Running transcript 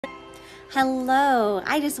Hello,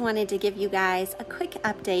 I just wanted to give you guys a quick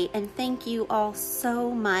update and thank you all so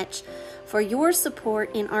much for your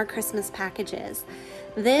support in our Christmas packages.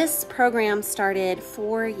 This program started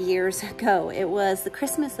 4 years ago. It was the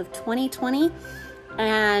Christmas of 2020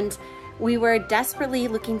 and we were desperately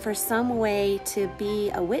looking for some way to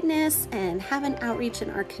be a witness and have an outreach in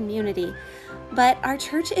our community. But our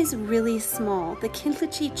church is really small. The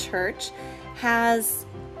Kindlichi Church has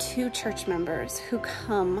 2 church members who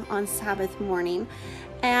come on Sabbath morning,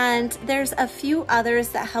 and there's a few others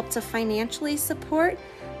that help to financially support,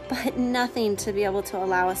 but nothing to be able to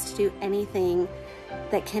allow us to do anything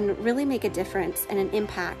that can really make a difference and an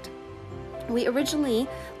impact. We originally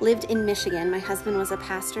lived in Michigan. My husband was a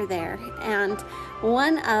pastor there, and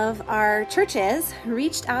one of our churches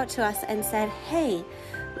reached out to us and said, hey,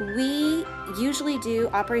 we usually do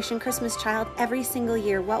Operation Christmas Child every single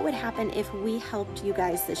year. What would happen if we helped you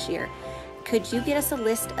guys this year? Could you get us a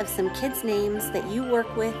list of some kids' names that you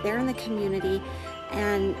work with there in the community,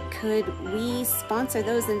 and could we sponsor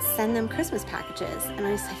those and send them Christmas packages? And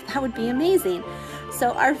I was like, that would be amazing.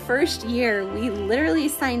 So our first year, we literally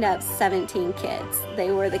signed up 17 kids.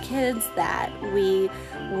 They were the kids that we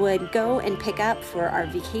would go and pick up for our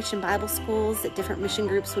vacation Bible schools that different mission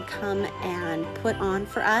groups would come and put on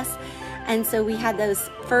for us. And so we had those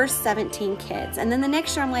first 17 kids. And then the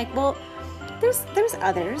next year I'm like, well, there's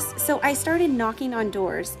others. So I started knocking on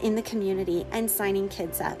doors in the community and signing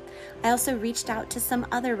kids up. I also reached out to some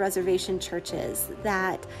other reservation churches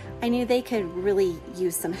that I knew they could really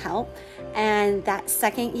use some help. And that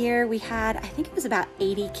second year we had, I think it was about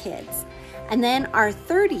 80 kids. And then our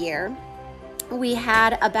third year, we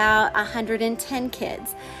had about 110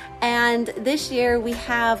 kids. And this year we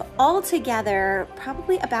have altogether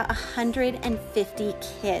probably about 150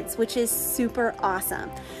 kids, which is super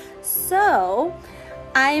awesome. So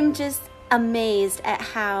I'm just amazed at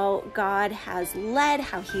how God has led,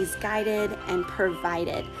 how He's guided and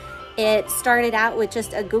provided. It started out with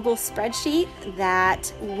just a Google spreadsheet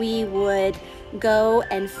that we would go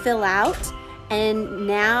and fill out. And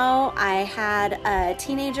now I had a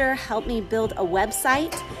teenager help me build a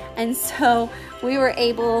website. And so we were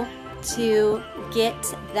able to get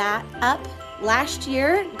that up last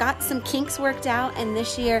year, got some kinks worked out, and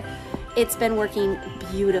this year it's been working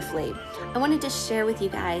beautifully. I wanted to share with you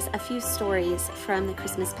guys a few stories from the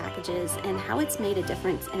Christmas packages and how it's made a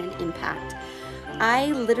difference and an impact. I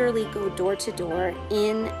literally go door to door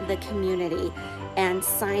in the community and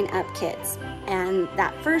sign up kids. And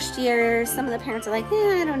that first year, some of the parents are like,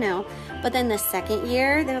 I don't know. But then the second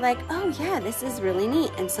year, they're like, oh yeah, this is really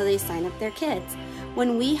neat. And so they sign up their kids.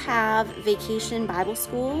 When we have vacation Bible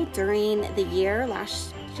school during the year,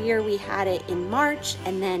 last year we had it in March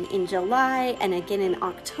and then in July and again in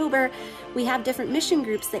October, we have different mission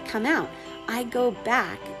groups that come out. I go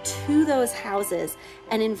back to those houses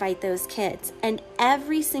and invite those kids. And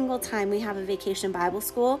every single time we have a vacation Bible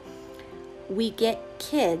school, we get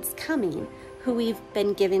kids coming who we've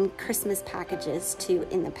been given Christmas packages to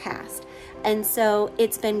in the past. And so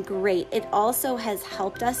it's been great. It also has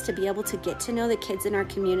helped us to be able to get to know the kids in our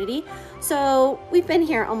community. So we've been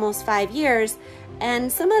here almost 5 years,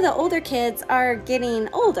 and some of the older kids are getting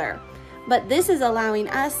older. But this is allowing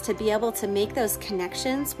us to be able to make those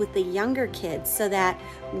connections with the younger kids so that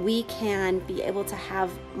we can be able to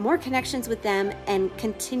have more connections with them and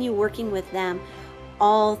continue working with them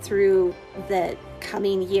all through the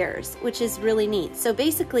coming years, which is really neat. So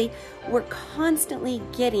basically, we're constantly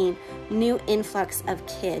getting new influx of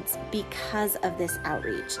kids because of this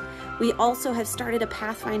outreach. We also have started a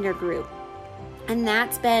Pathfinder group, and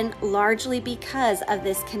that's been largely because of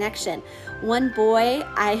this connection. One boy,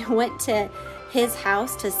 I went to his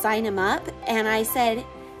house to sign him up, and I said,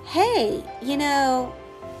 hey, you know,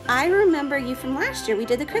 I remember you from last year. We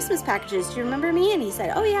did the Christmas packages. Do you remember me? And he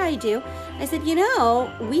said, oh yeah, I do. I said, you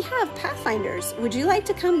know, we have Pathfinders. Would you like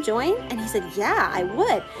to come join? And he said, yeah, I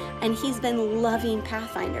would. And he's been loving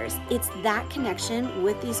Pathfinders. It's that connection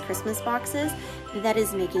with these Christmas boxes that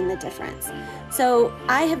is making the difference. So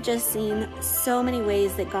I have just seen so many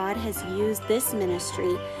ways that God has used this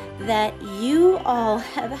ministry, that you all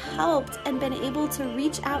have helped and been able to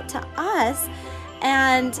reach out to us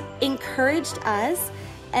and encouraged us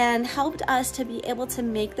and helped us to be able to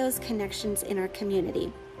make those connections in our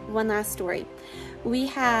community. One last story. We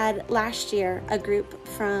had last year a group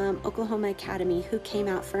from Oklahoma Academy who came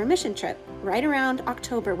out for a mission trip right around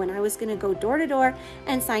October when I was going to go door to door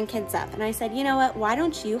and sign kids up. And I said, you know what, why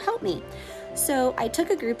don't you help me? So I took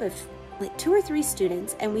a group of like 2 or 3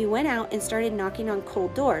 students and we went out and started knocking on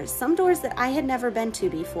cold doors, some doors that I had never been to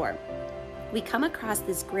before. we come across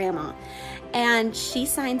this grandma, and she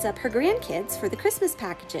signs up her grandkids for the Christmas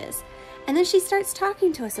packages. And then she starts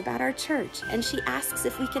talking to us about our church, and she asks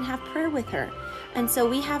if we can have prayer with her. And so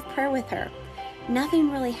we have prayer with her.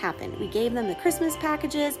 Nothing really happened. We gave them the Christmas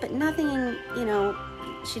packages, but nothing,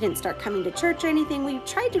 she didn't start coming to church or anything. We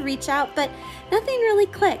tried to reach out, but nothing really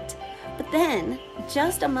clicked. But then,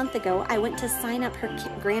 just a month ago, I went to sign up her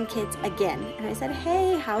grandkids again. And I said,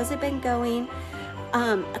 hey, how's it been going?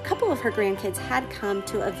 A couple of her grandkids had come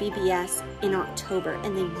to a VBS in October,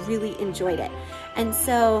 and they really enjoyed it. And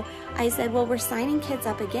so I said, well, we're signing kids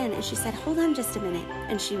up again. And she said, hold on just a minute.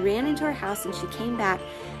 And she ran into her house, and she came back,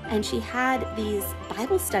 and she had these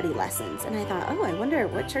Bible study lessons. And I thought, oh, I wonder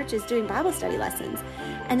what church is doing Bible study lessons.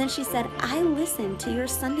 And then she said, I listened to your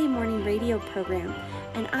Sunday morning radio program,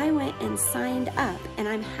 and I went and signed up, and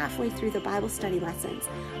I'm halfway through the Bible study lessons.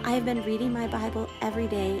 I have been reading my Bible every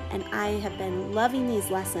day, and I have been loving these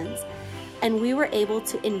lessons. And we were able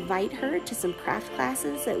to invite her to some craft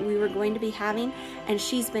classes that we were going to be having, and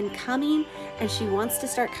she's been coming, and she wants to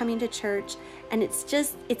start coming to church, and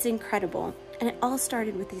it's incredible. And it all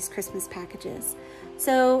started with these Christmas packages.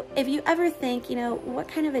 So if you ever think, what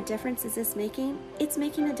kind of a difference is this making? It's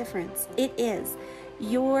making a difference. It is.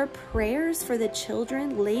 Your prayers for the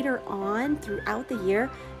children later on throughout the year,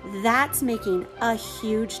 that's making a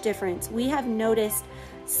huge difference. We have noticed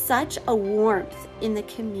such a warmth in the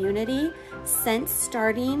community since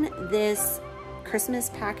starting this Christmas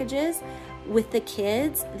packages with the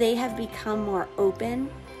kids. They have become more open.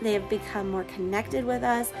 They have become more connected with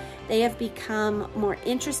us. They have become more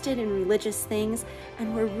interested in religious things,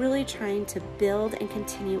 and we're really trying to build and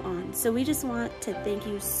continue on. So we just want to thank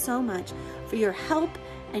you so much for your help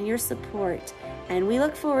and your support. And we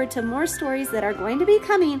look forward to more stories that are going to be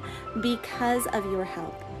coming because of your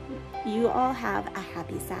help. You all have a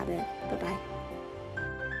happy Sabbath. Bye-bye.